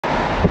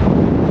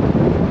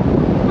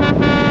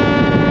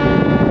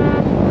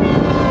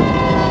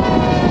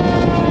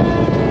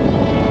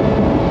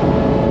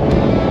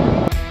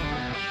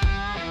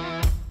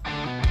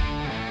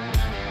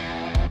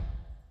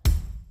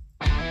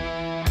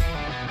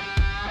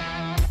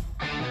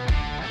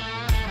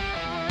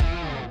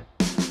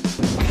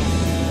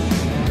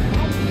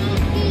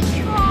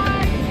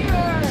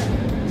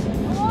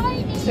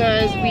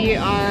we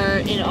are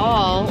in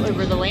awe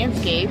over the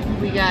landscape.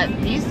 We got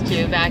these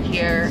two back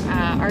here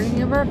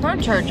arguing over a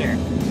phone charger.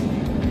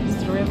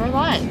 Story of our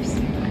lives.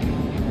 Pretty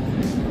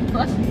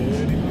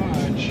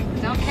much.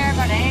 Don't care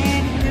about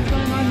anything that's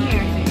going on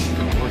here.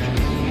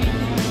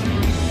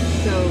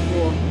 So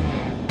cool.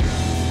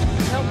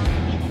 Nope.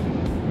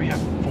 We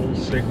have full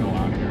signal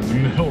out here in the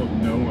middle of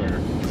nowhere.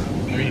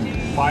 I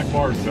mean, 5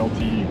 bars of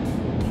LTE.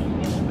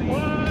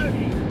 What?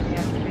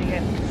 Yeah, pretty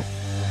good.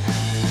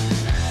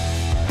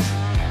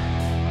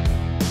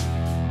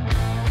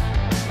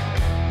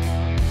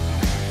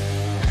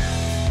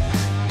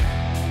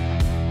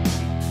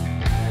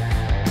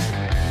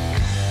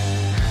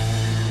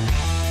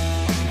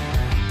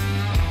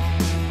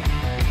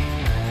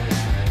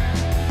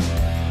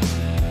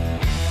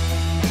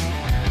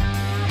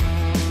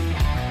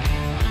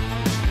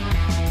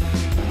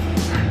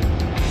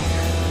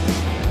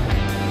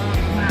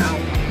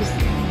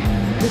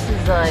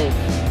 Like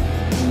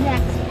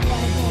next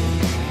level.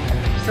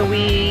 So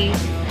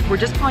we're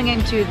just pulling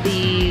into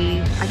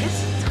the, I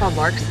guess it's called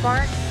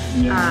Larkspur.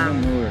 Yeah, I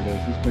don't know where it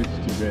is. This place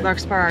is too big.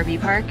 Larkspur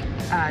RV Park,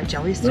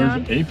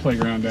 Jellystone. There's a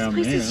playground down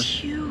there. This place is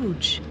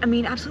huge. I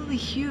mean, absolutely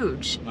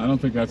huge. I don't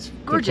think that's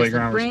Gorgeous. the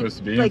playground we're supposed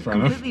to be in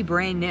front of. Completely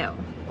brand new.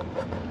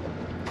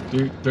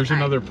 Dude, there's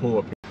another pool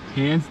up here.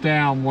 Hands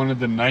down, one of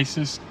the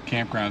nicest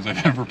campgrounds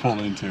I've ever pulled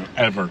into,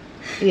 ever.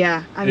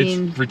 Yeah, I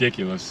mean, it's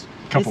ridiculous.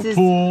 Couple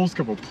pools,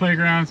 couple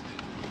playgrounds,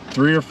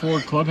 3 or 4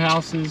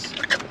 clubhouses.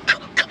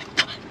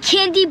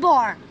 Candy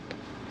bar.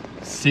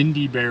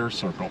 Cindy Bear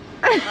Circle.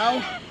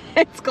 Oh,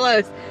 it's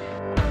close.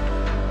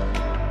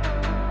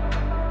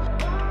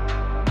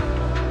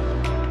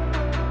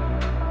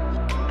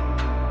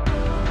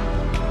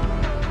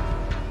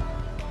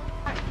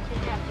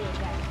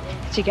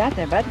 What you got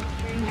there, bud?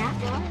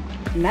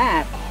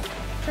 Map.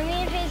 So me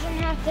and Payson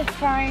have to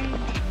find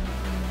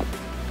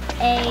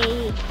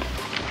a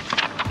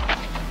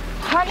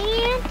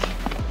honey ant,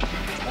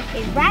 a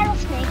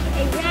rattlesnake,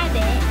 a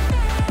rabbit.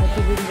 Let's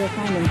see if we can go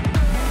find him.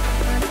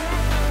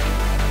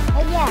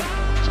 Oh yeah.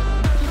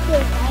 Keep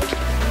it, right?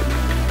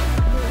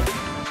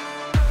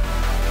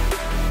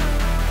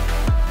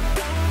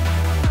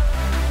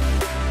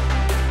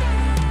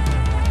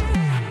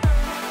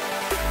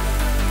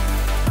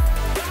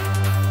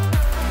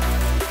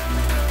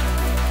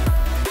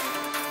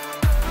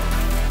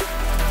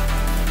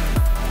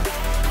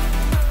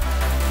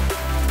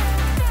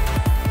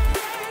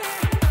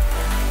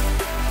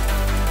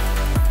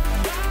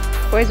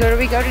 Boys, where did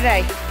we go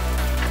today?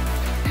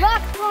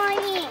 Rock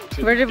climbing.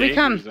 Where did we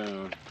come? To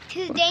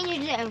the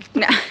danger zone.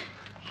 No.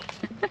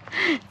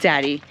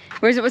 Daddy.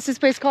 What's this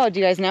place called? Do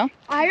you guys know?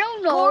 I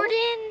don't know.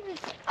 Gardens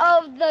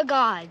of the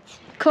Gods.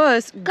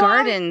 Close.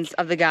 Gardens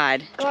of the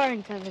God.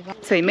 Gardens of the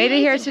Gods. So we made it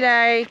here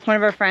today. One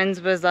of our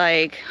friends was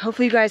like,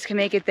 hopefully you guys can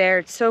make it there.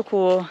 It's so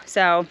cool.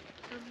 So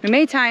we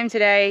made time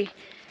today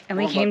and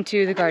we came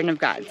to the Garden of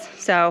Gods.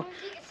 So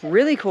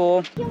really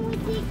cool. Can we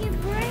take a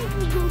break?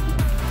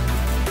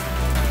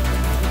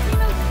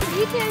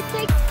 You can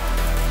take.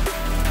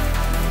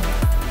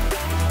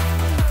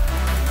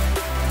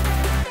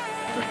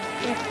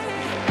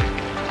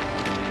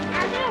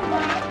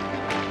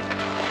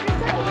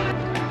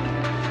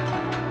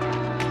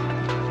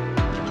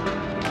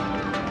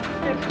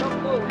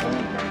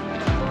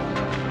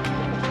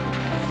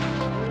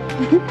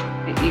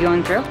 You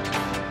going through?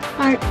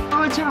 Alright,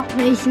 watch out,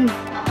 Payson.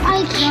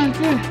 I'm going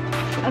through.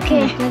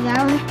 Okay. Go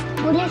that way.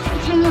 Well, there's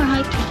some more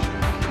hiking.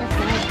 Let's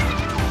go.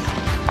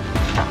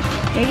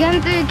 You're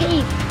going through the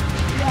cave.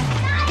 Yeah.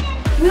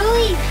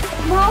 Really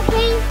small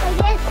cave, I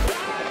guess.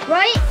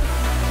 Right?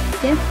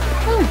 Yeah.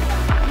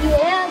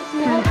 Yeah,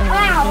 small.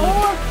 Ow!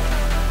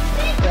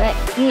 But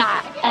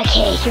not a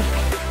cave.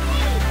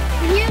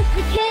 Here's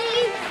the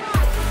cave.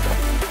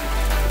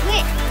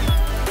 Wait.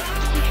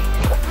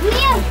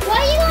 Liam, why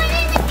are you going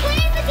in the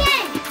cave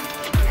again?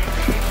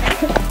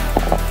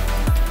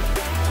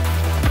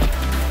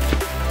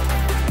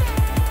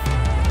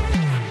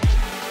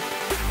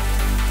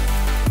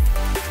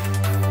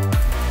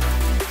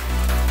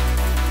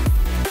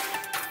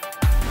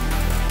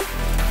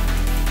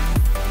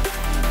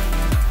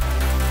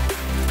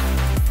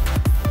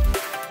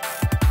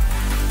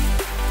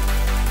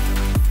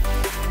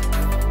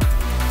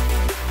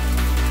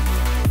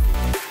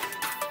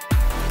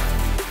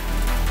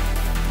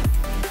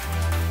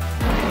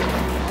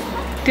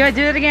 Do I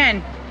do it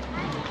again?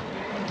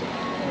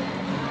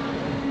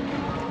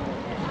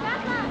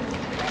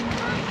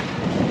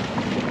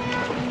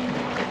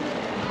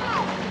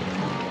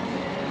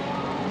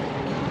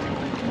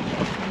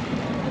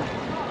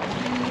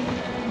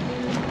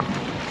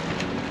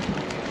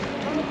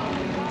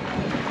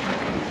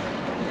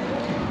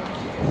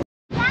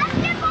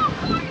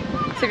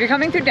 So if you're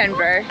coming through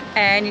Denver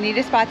and you need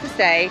a spot to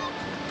stay,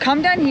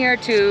 come down here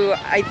to,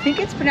 I think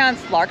it's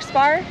pronounced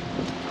Larkspur.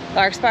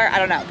 Larkspur, I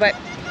don't know, but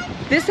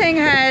this thing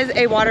has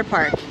a water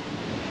park.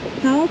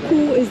 How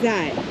cool is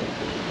that?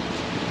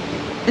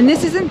 And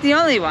this isn't the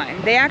only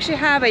one. They actually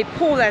have a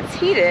pool that's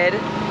heated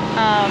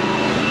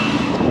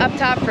up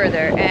top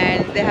further,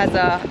 and it has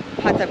a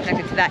hot tub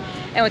connected to that.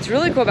 And what's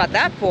really cool about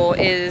that pool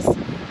is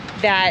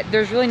that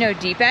there's really no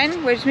deep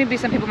end, which maybe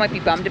some people might be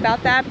bummed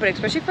about that, but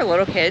especially for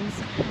little kids,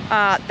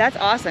 that's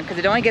awesome because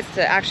it only gets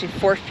to actually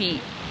 4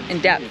 feet in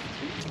depth.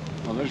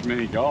 Oh, there's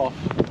mini golf.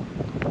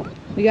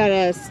 We got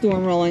a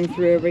storm rolling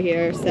through over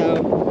here,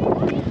 so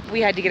we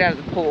had to get out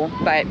of the pool,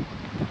 but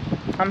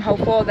I'm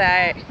hopeful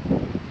that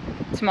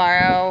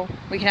tomorrow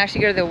we can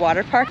actually go to the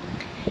water park.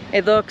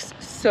 It looks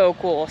so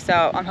cool,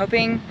 so I'm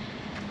hoping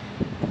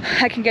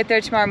I can get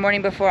there tomorrow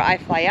morning before I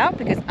fly out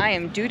because I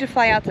am due to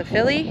fly out to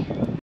Philly.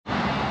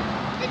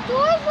 The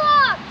door's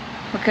locked.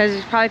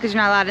 Probably because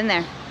you're not allowed in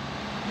there.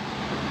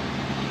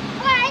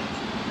 What?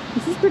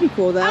 This is pretty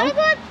cool though. I wanna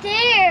go up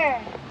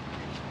there.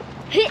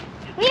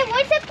 Liam,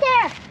 what's up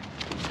there?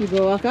 You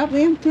go walk up,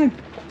 Liam? Come on.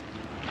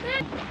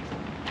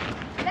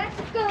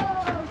 Let's go.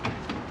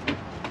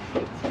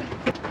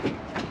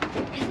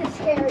 This is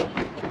scary.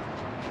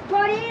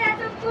 Party at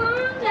the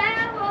boom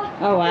level.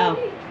 Oh wow.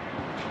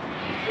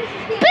 This is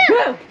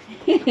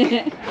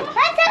scary.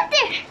 That's up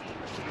there.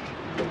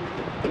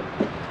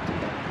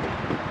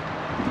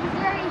 It's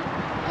very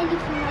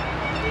interesting.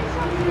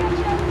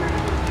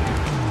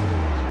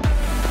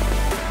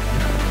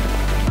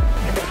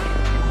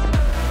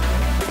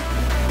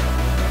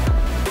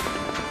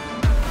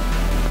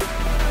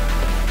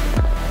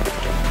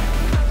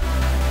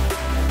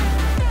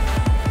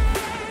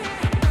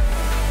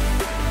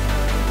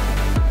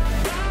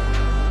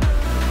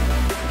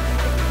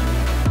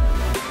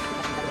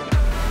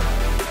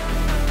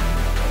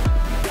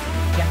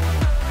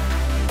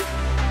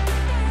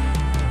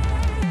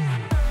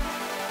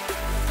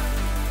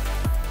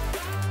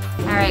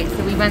 Alright,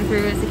 so we went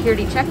through a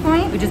security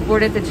checkpoint. We just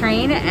boarded the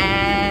train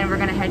and we're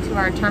gonna head to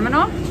our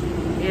terminal.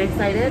 Are you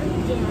excited?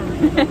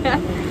 Yeah.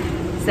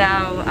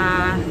 So,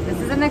 this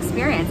is an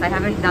experience. I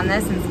haven't done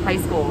this since high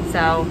school,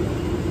 so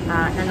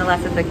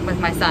nonetheless with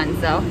my son,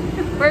 so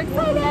we're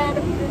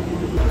excited!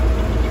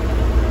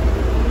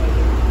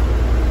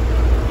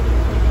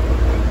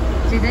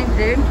 What do you think,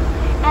 dude?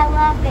 I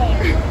love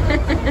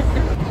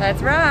it.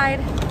 Let's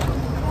ride!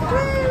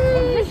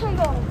 This one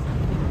goes.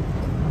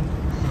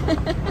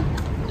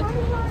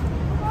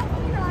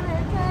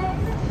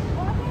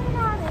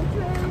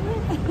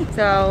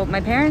 So my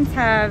parents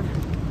have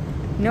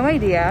no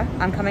idea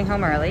I'm coming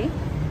home early.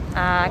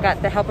 I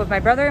got the help of my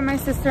brother and my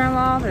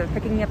sister-in-law. They're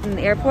picking me up from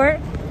the airport.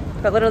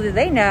 But little do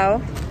they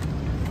know,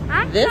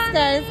 this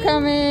guy's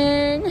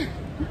coming.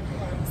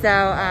 So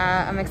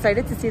I'm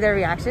excited to see their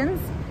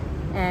reactions.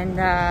 And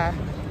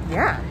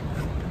yeah,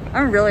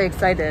 I'm really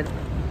excited.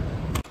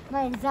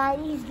 My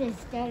anxiety's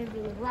just gonna be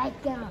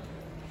like I'm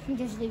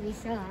just gonna be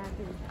so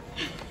happy.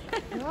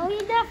 Oh,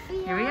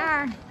 Here we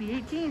are,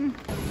 B18.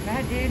 Go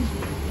ahead, dude.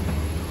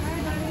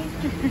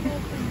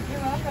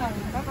 You're welcome.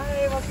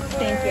 Bye-bye, welcome aboard.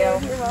 Thank you.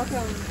 You're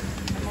welcome.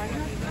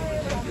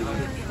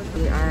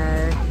 We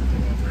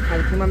have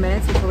a few more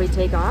minutes before we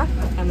take off,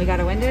 and we got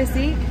a window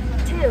seat.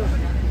 2.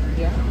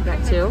 Yeah, we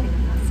got 2.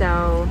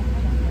 So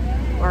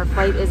our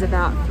flight is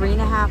about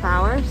 3.5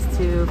 hours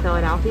to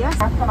Philadelphia.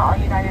 On all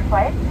United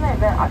flights,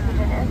 the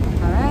oxygen is.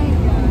 All right,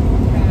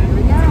 here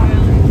we go.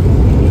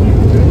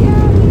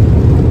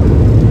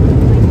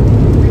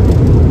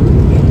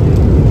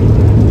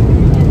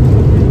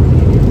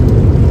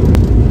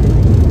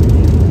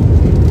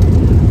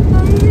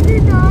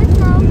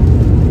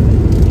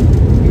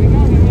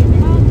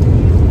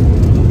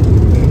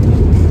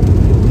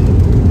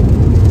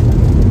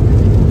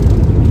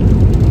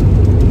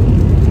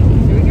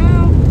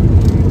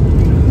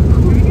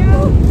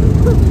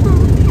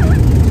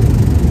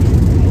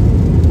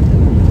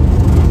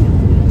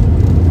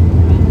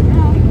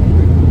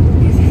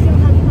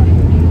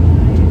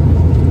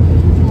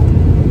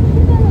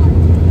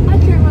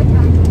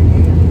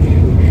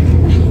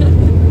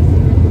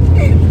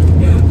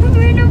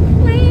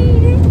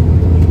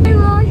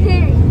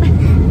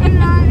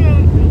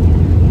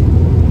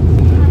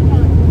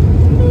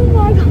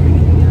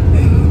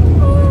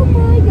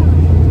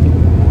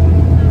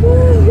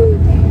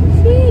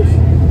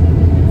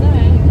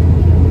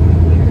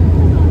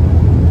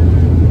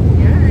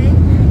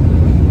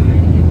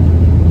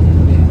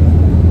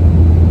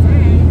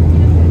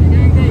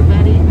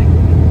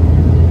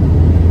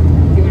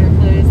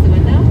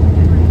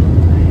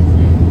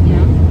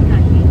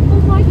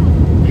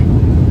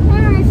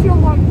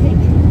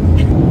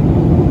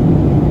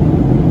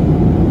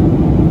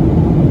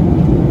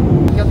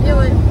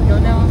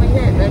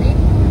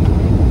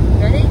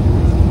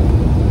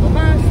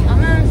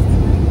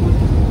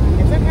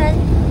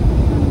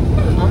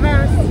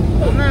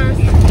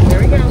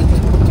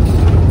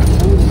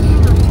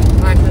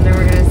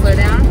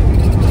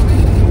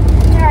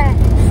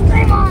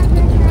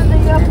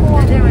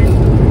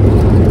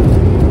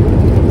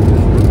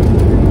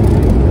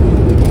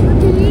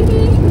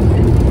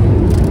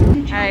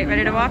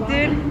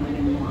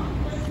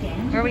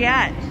 Where are we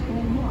at?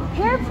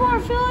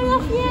 Airport,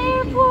 Philadelphia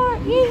Airport.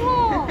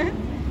 Yeehaw!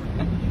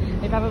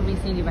 They've probably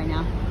seen you by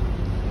now.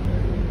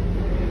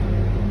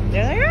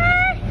 They're like,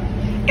 ah!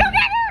 Go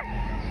get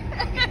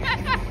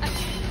her!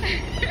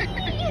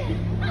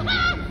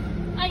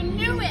 I knew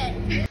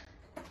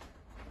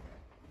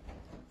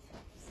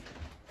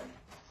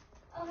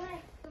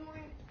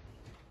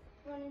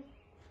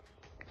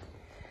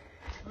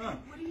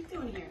What are you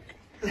doing here?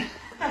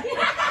 I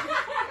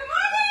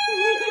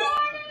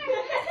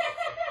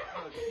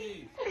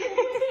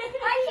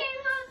came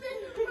home to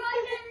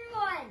surprise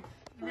everyone.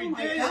 Oh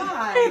my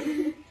God.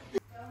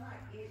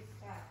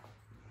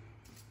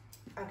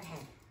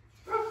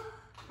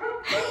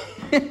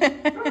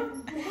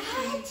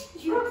 What?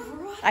 You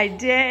brought? I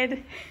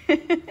did.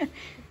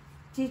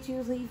 Did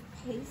you leave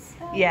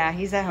Payson? Yeah,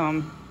 he's at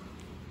home.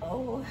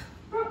 Oh.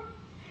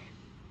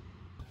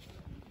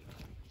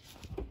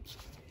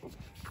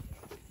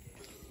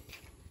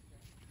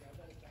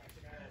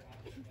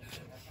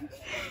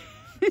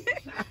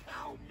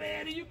 Oh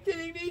man, are you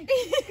kidding me?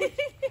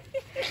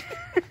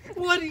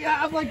 What?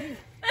 I'm like,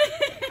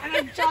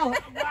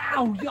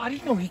 wow! I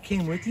didn't know he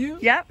came with you.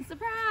 Yep.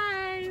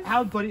 Surprise!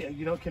 How, buddy?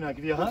 You know, can I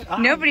give you a hug?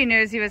 Nobody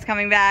knows he was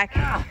coming back.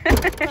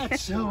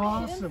 That's so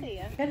awesome.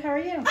 Good, how are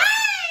you?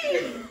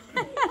 Hey!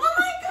 Oh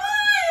my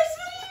gosh!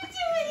 What are you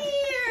doing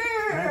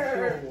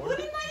here? What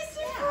a nice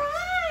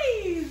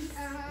surprise!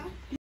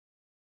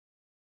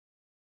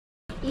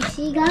 You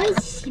see,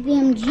 guys,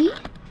 BMG.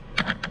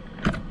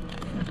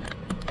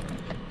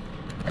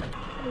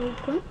 Oh,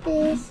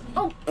 Grumpus.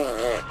 Oh.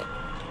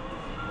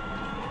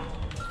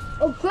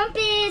 Oh,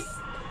 Grumpus.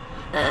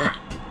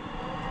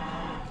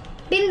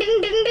 Bim,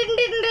 bim, bim, bim,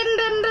 bim, bim,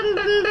 bim, bim,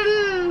 bim,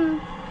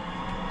 bim.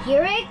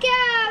 Here it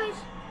goes.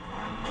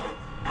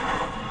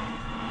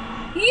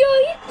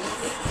 Yoy.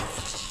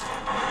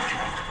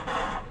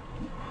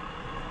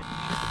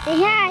 Say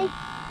hi.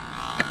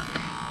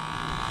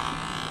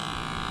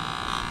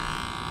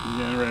 You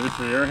getting ready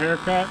for your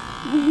haircut?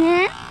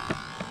 Mm-hmm.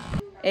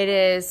 It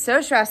is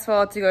so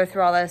stressful to go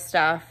through all this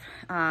stuff.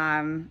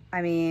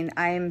 I mean,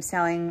 I'm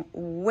selling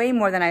way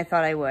more than I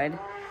thought I would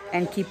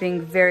and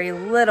keeping very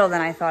little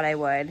than I thought I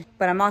would.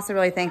 But I'm also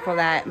really thankful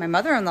that my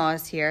mother-in-law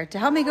is here to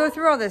help me go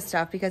through all this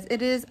stuff because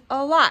it is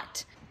a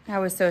lot. I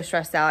was so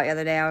stressed out the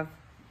other day. I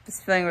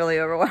was feeling really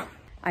overwhelmed.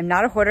 I'm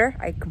not a hoarder.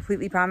 I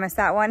completely promised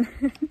that one.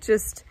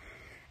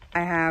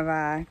 I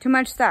have too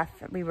much stuff.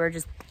 We were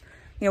just,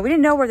 you know, we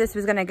didn't know where this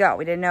was gonna go.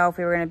 We didn't know if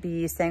we were gonna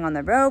be staying on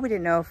the road. We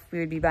didn't know if we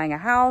would be buying a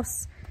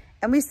house.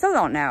 And we still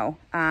don't know.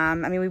 I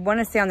mean, we want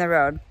to stay on the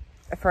road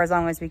for as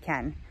long as we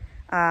can.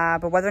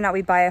 But whether or not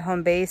we buy a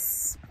home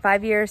base,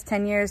 5 years,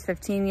 10 years,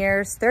 15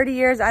 years, 30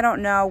 years, I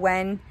don't know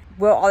when.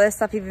 Will all this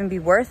stuff even be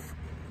worth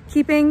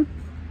keeping?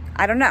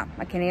 I don't know.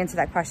 I can't answer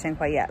that question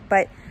quite yet.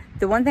 But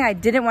the one thing I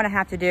didn't want to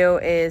have to do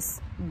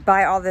is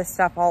buy all this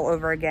stuff all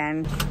over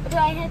again. Do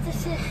I have to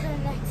sit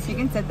next? You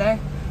can sit there.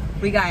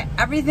 We got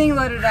everything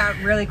loaded out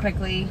really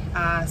quickly.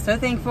 So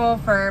thankful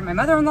for my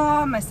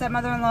mother-in-law, my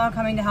stepmother-in-law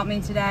coming to help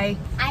me today.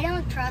 I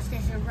don't trust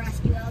this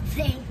rescue out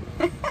thing.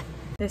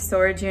 This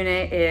storage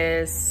unit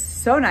is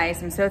so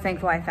nice. I'm so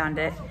thankful I found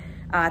it.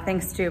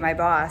 Thanks to my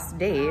boss,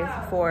 Dave,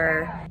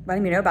 for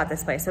letting me know about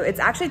this place. So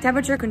it's actually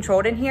temperature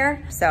controlled in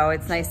here. So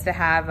it's nice to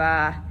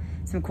have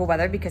some cool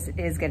weather because it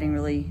is getting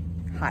really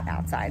hot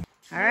outside.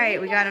 All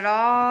right, we got it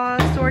all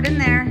stored in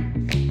there.